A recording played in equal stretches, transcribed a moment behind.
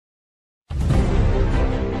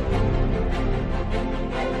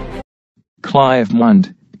Clive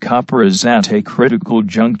Mund, copper is at a critical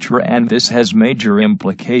juncture, and this has major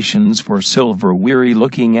implications for silver. We're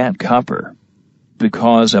looking at copper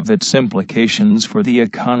because of its implications for the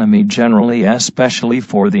economy generally, especially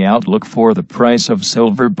for the outlook for the price of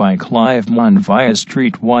silver. By Clive Mund via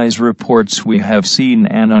Streetwise reports, we have seen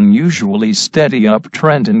an unusually steady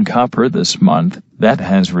uptrend in copper this month that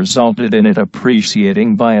has resulted in it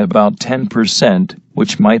appreciating by about 10%,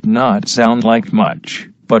 which might not sound like much,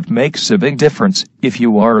 but makes a big difference if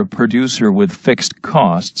you are a producer with fixed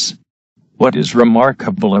costs. What is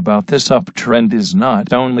remarkable about this uptrend is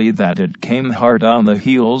not only that it came hard on the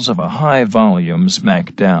heels of a high-volume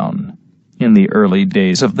smackdown in the early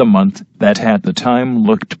days of the month that at the time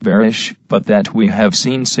looked bearish, but that we have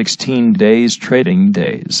seen 16 trading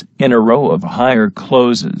days in a row of higher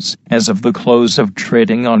closes as of the close of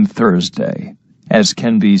trading on Thursday, as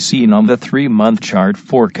can be seen on the 3-month chart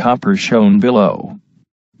for copper shown below.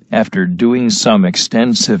 After doing some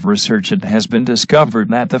extensive research, it has been discovered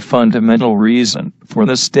that the fundamental reason for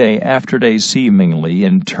this day-after-day seemingly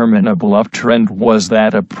interminable uptrend was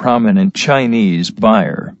that a prominent Chinese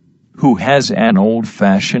buyer, who has an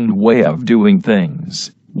old-fashioned way of doing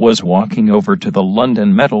things, was walking over to the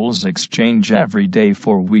London Metals Exchange every day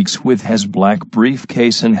for weeks with his black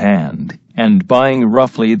briefcase in hand, and buying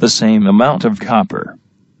roughly the same amount of copper.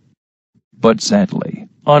 But sadly,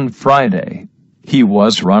 on Friday, he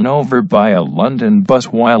was run over by a London bus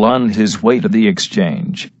while on his way to the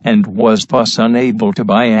exchange, and was thus unable to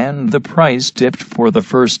buy, and the price dipped for the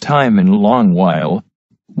first time in a long while.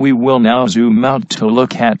 We will now zoom out to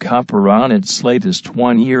look at copper on its latest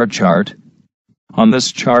 1-year chart. On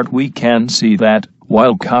this chart we can see that,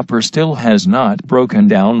 while copper still has not broken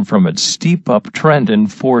down from its steep uptrend in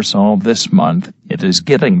force all this month, it is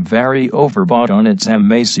getting very overbought on its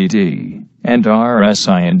MACD and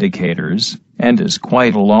RSI indicators, and is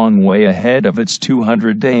quite a long way ahead of its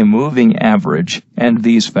 200-day moving average, and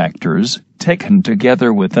these factors, taken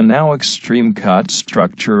together with the now extreme cut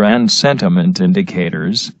structure and sentiment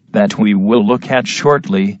indicators that we will look at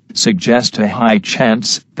shortly, suggest a high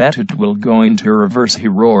chance that it will go into reverse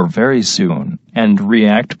here very soon, and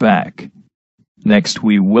react back. Next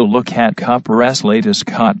we will look at copper's latest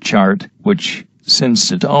cut chart, which,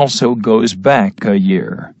 since it also goes back a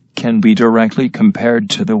year, can be directly compared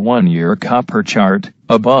to the 1-year copper chart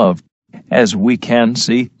above. As we can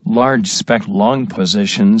see, large spec long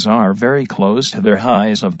positions are very close to their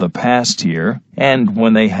highs of the past year, and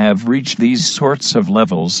when they have reached these sorts of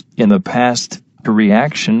levels in the past, a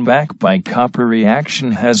reaction back by copper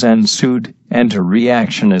reaction has ensued, and a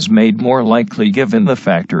reaction is made more likely given the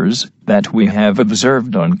factors that we have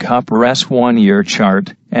observed on copper's 1-year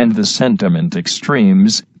chart, and the sentiment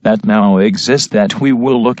extremes that now exist that we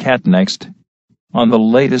will look at next. On the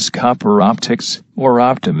latest copper optics, or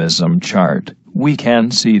optimism chart, we can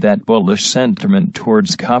see that bullish sentiment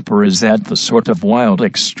towards copper is at the sort of wild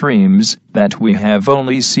extremes that we have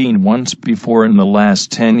only seen once before in the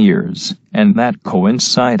last 10 years, and that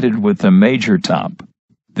coincided with a major top.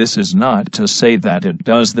 This is not to say that it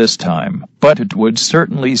does this time, but it would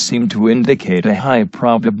certainly seem to indicate a high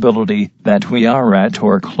probability that we are at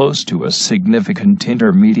or close to a significant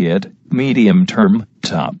intermediate, medium-term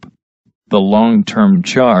top. The long-term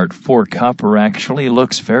chart for copper actually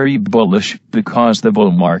looks very bullish because the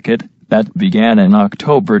bull market, that began in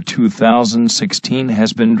October 2016,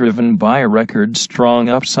 has been driven by a record-strong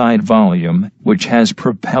upside volume, which has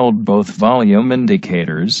propelled both volume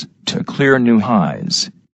indicators to clear new highs.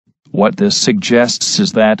 What this suggests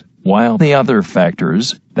is that, while the other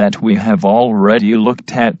factors that we have already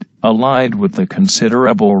looked at allied with the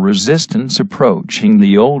considerable resistance approaching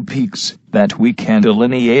the old peaks that we can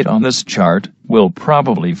delineate on this chart, will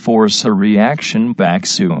probably force a reaction back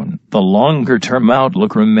soon. The longer-term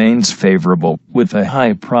outlook remains favorable, with a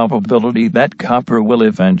high probability that copper will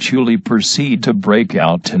eventually proceed to break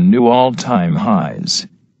out to new all-time highs,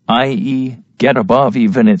 i.e., get above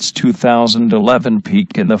even its 2011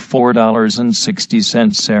 peak in the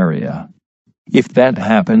 $4.60 area. If that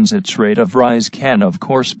happens, its rate of rise can of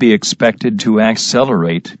course be expected to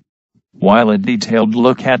accelerate. While a detailed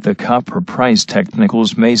look at the copper price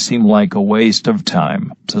technicals may seem like a waste of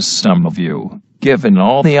time to some of you, given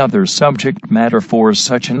all the other subject matter for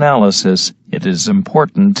such analysis, it is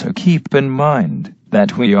important to keep in mind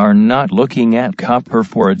that we are not looking at copper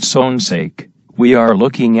for its own sake. We are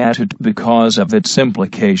looking at it because of its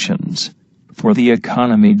implications for the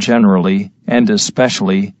economy generally, and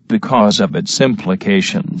especially because of its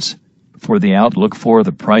implications for the outlook for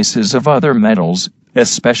the prices of other metals,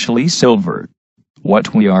 especially silver.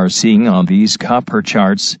 What we are seeing on these copper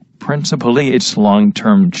charts, principally its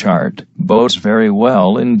long-term chart, bodes very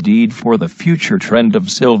well indeed for the future trend of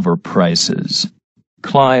silver prices.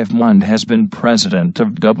 Clive Mond has been president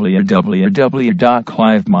of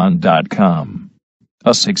www.clivemond.com,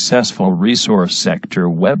 a successful resource sector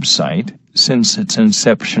website, since its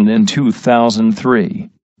inception in 2003.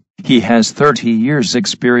 He has 30 years'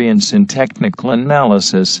 experience in technical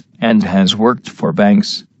analysis, and has worked for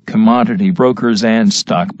banks, commodity brokers and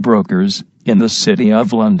stockbrokers, in the City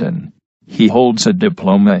of London. He holds a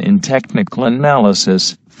diploma in technical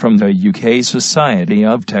analysis, from the UK Society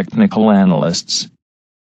of Technical Analysts.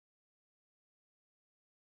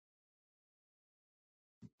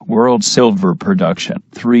 World silver production.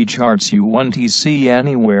 3 charts you won't see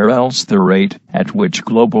anywhere else. The rate at which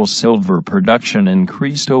global silver production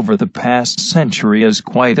increased over the past century is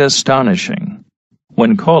quite astonishing.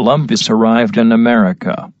 When Columbus arrived in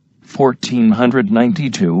America,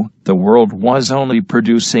 1492, the world was only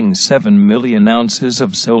producing 7 million ounces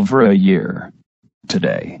of silver a year.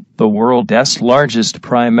 Today, the world's largest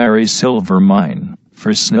primary silver mine,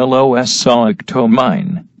 Fresnillo's Solocto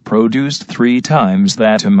mine, produced 3 times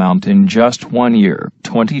that amount in just 1 year,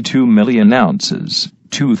 22 million ounces,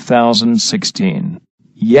 2016.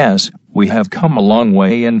 Yes, we have come a long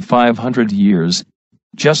way in 500 years.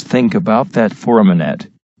 Just think about that for a minute.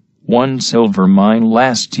 One silver mine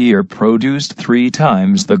last year produced 3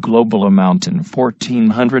 times the global amount in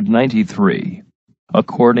 1493.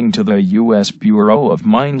 According to the U.S. Bureau of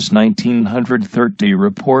Mines' 1930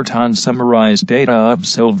 report on summarized data of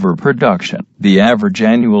silver production, the average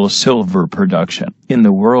annual silver production in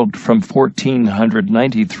the world from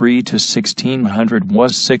 1493 to 1600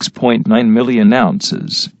 was 6.9 million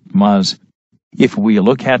ounces, Ms. If we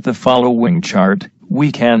look at the following chart, we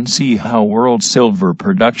can see how world silver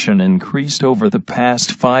production increased over the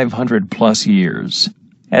past 500+ years.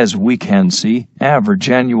 As we can see, average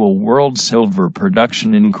annual world silver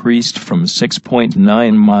production increased from 6.9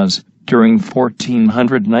 ms during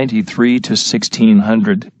 1493 to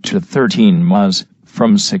 1600 to 13 ms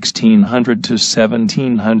from 1600 to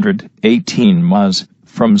 1700, 18 ms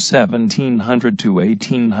from 1700 to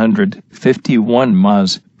 1800, 51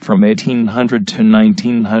 ms from 1800 to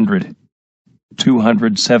 1900,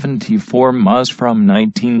 274 ms from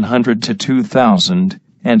 1900 to 2000,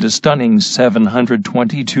 and a stunning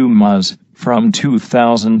 722 ms from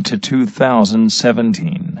 2000 to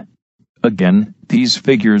 2017. Again, these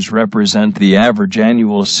figures represent the average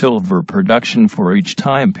annual silver production for each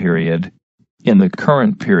time period. In the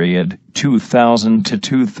current period, 2000 to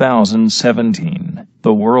 2017,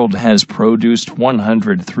 the world has produced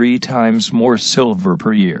 103 times more silver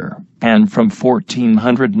per year, and from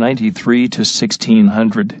 1493 to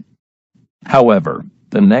 1600. However,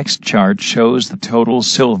 the next chart shows the total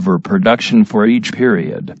silver production for each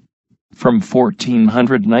period. From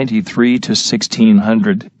 1493 to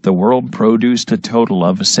 1600, the world produced a total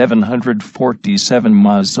of 747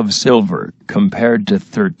 ms of silver, compared to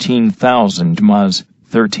 13,000 ms,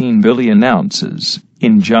 13 billion ounces,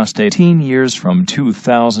 in just 18 years from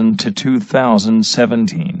 2000 to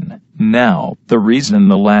 2017. Now, the reason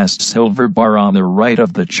the last silver bar on the right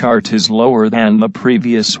of the chart is lower than the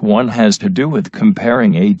previous one has to do with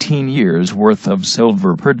comparing 18 years worth of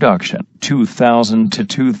silver production, 2000 to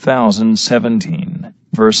 2017,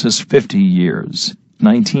 versus 50 years,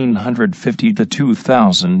 1950 to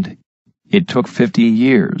 2000. It took 50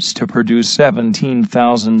 years to produce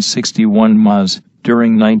 17,061 ms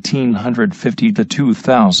during 1950 to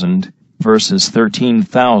 2000, versus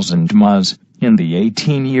 13,000 ms in the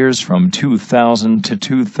 18 years from 2000 to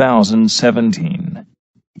 2017.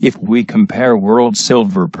 If we compare world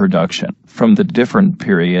silver production from the different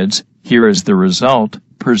periods, here is the result: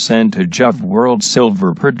 percentage of world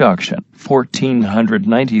silver production,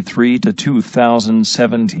 1493 to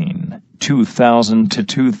 2017. 2000 to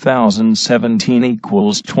 2017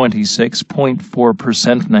 equals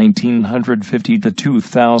 26.4%, 1950 to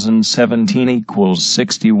 2017 equals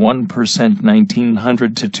 61%,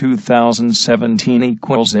 1900 to 2017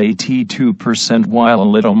 equals 82%, while a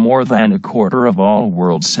little more than a quarter of all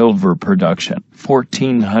world silver production,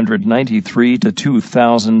 1493 to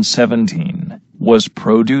 2017, was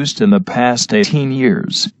produced in the past 18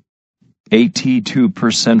 years.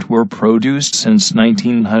 82% were produced since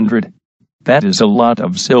 1900. That is a lot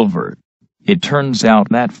of silver. It turns out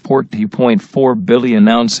that 40.4 billion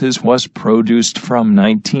ounces was produced from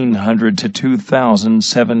 1900 to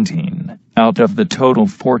 2017, out of the total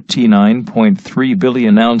 49.3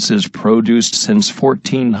 billion ounces produced since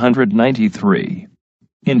 1493.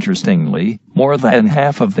 Interestingly, more than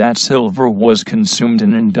half of that silver was consumed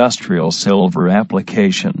in industrial silver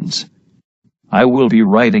applications. I will be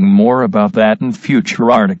writing more about that in future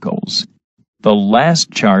articles. The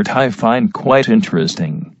last chart I find quite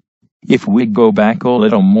interesting. If we go back a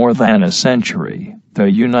little more than a century,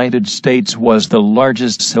 the United States was the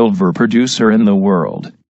largest silver producer in the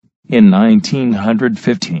world. In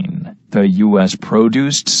 1915, the U.S.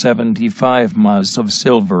 produced 75 mas of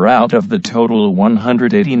silver out of the total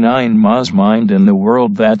 189 mas mined in the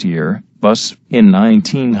world that year. Thus, in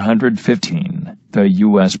 1915, the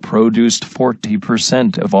U.S. produced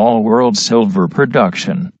 40% of all world silver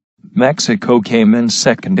production. Mexico came in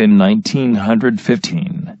second in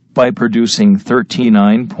 1915, by producing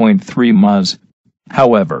 39.3 mas.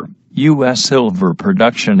 However, U.S. silver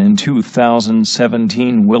production in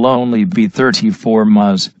 2017 will only be 34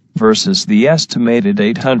 mas, versus the estimated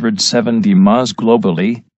 870 mas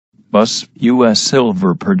globally. Thus, U.S.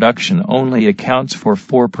 silver production only accounts for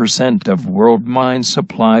 4% of world mine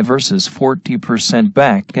supply versus 40%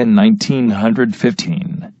 back in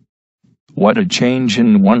 1915. What a change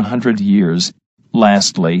in 100 years.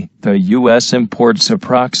 Lastly, the U.S. imports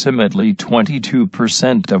approximately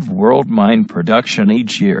 22% of world mine production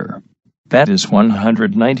each year. That is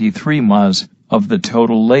 193 mas, of the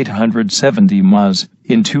total 870 mas,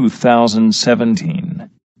 in 2017.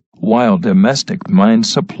 While domestic mine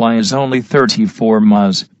supply is only 34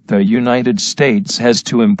 mas, the United States has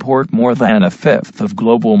to import more than a fifth of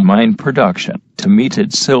global mine production to meet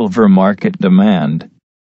its silver market demand.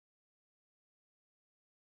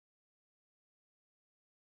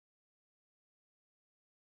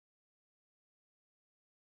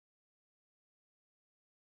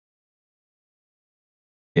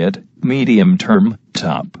 Medium-term,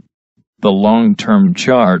 top. The long-term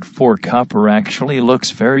chart for copper actually looks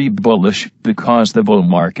very bullish because the bull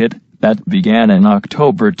market, that began in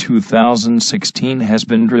October 2016, has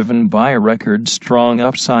been driven by a record-strong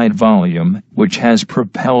upside volume, which has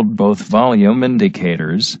propelled both volume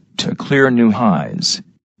indicators to clear new highs.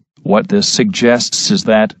 What this suggests is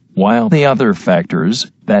that, while the other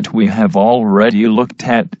factors that we have already looked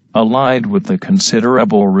at allied with the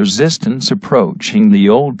considerable resistance approaching the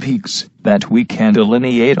old peaks that we can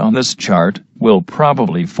delineate on this chart, will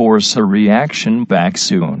probably force a reaction back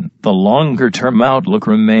soon. The longer-term outlook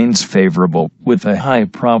remains favorable, with a high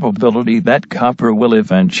probability that copper will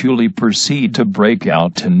eventually proceed to break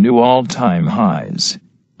out to new all-time highs,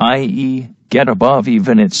 i.e., get above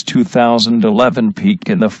even its 2011 peak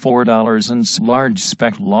in the $4, and large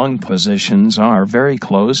spec long positions are very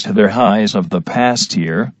close to their highs of the past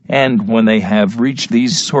year, and when they have reached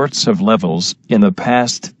these sorts of levels in the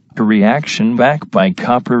past, a reaction back by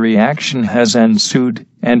copper reaction has ensued,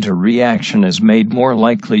 and a reaction is made more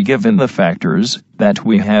likely given the factors that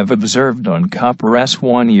we have observed on copper's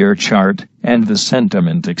 1-year chart, and the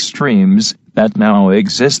sentiment extremes that now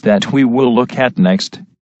exist that we will look at next.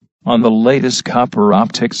 On the latest copper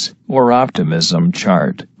optics, or optimism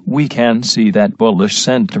chart, we can see that bullish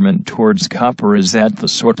sentiment towards copper is at the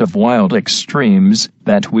sort of wild extremes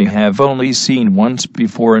that we have only seen once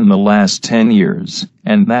before in the last 10 years,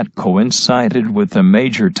 and that coincided with a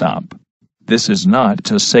major top. This is not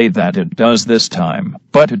to say that it does this time,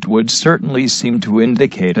 but it would certainly seem to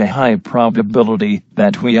indicate a high probability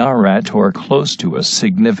that we are at or close to a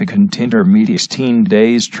significant intermediate 16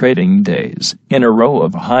 days trading days in a row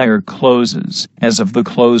of higher closes as of the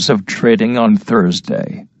close of trading on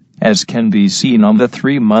Thursday, as can be seen on the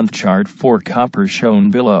 3-month chart for copper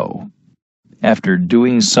shown below. After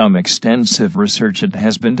doing some extensive research, it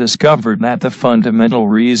has been discovered that the fundamental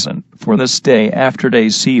reason for this day-after-day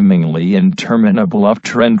seemingly interminable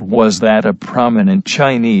uptrend was that a prominent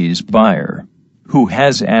Chinese buyer, who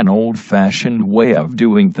has an old-fashioned way of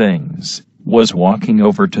doing things, was walking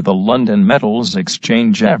over to the London Metals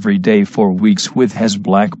Exchange every day for weeks with his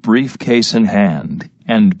black briefcase in hand,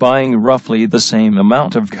 and buying roughly the same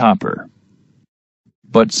amount of copper.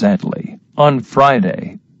 But sadly, on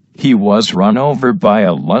Friday, he was run over by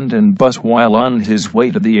a London bus while on his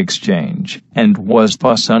way to the exchange, and was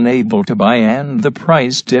thus unable to buy, and the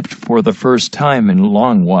price dipped for the first time in a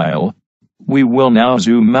long while. We will now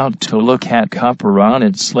zoom out to look at copper on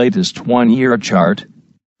its latest 1-year chart.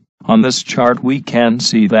 On this chart we can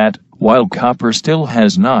see that, while copper still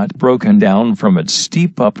has not broken down from its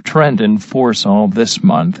steep uptrend in force all this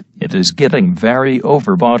month, it is getting very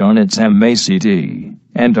overbought on its MACD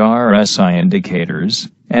and RSI indicators,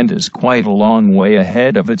 and is quite a long way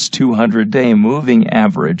ahead of its 200-day moving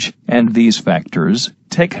average, and these factors,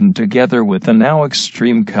 taken together with the now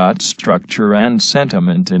extreme cut structure and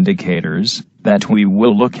sentiment indicators that we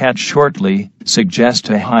will look at shortly, suggest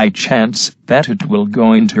a high chance that it will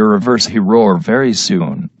going to reverse here very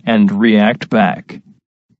soon, and react back.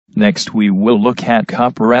 Next we will look at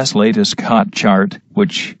copper's latest cut chart,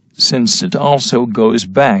 which, since it also goes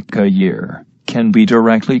back a year, can be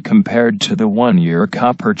directly compared to the one-year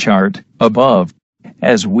copper chart above,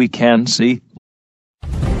 as we can see.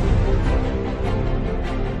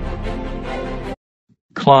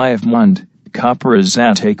 Clive Mund, copper is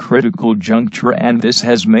at a critical juncture and this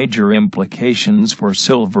has major implications for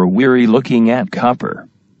silver. We're looking at copper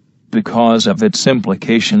because of its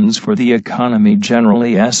implications for the economy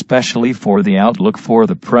generally, especially for the outlook for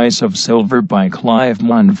the price of silver. By Clive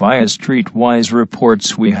Mund via Streetwise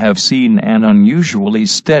reports, we have seen an unusually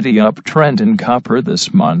steady uptrend in copper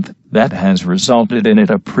this month that has resulted in it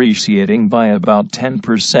appreciating by about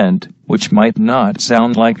 10%, which might not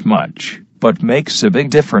sound like much, but makes a big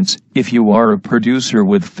difference if you are a producer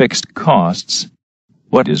with fixed costs.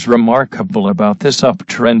 What is remarkable about this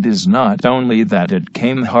uptrend is not only that it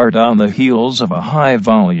came hard on the heels of a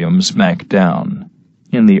high-volume smackdown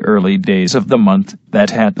in the early days of the month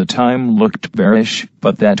that at the time looked bearish,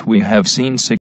 but that we have seen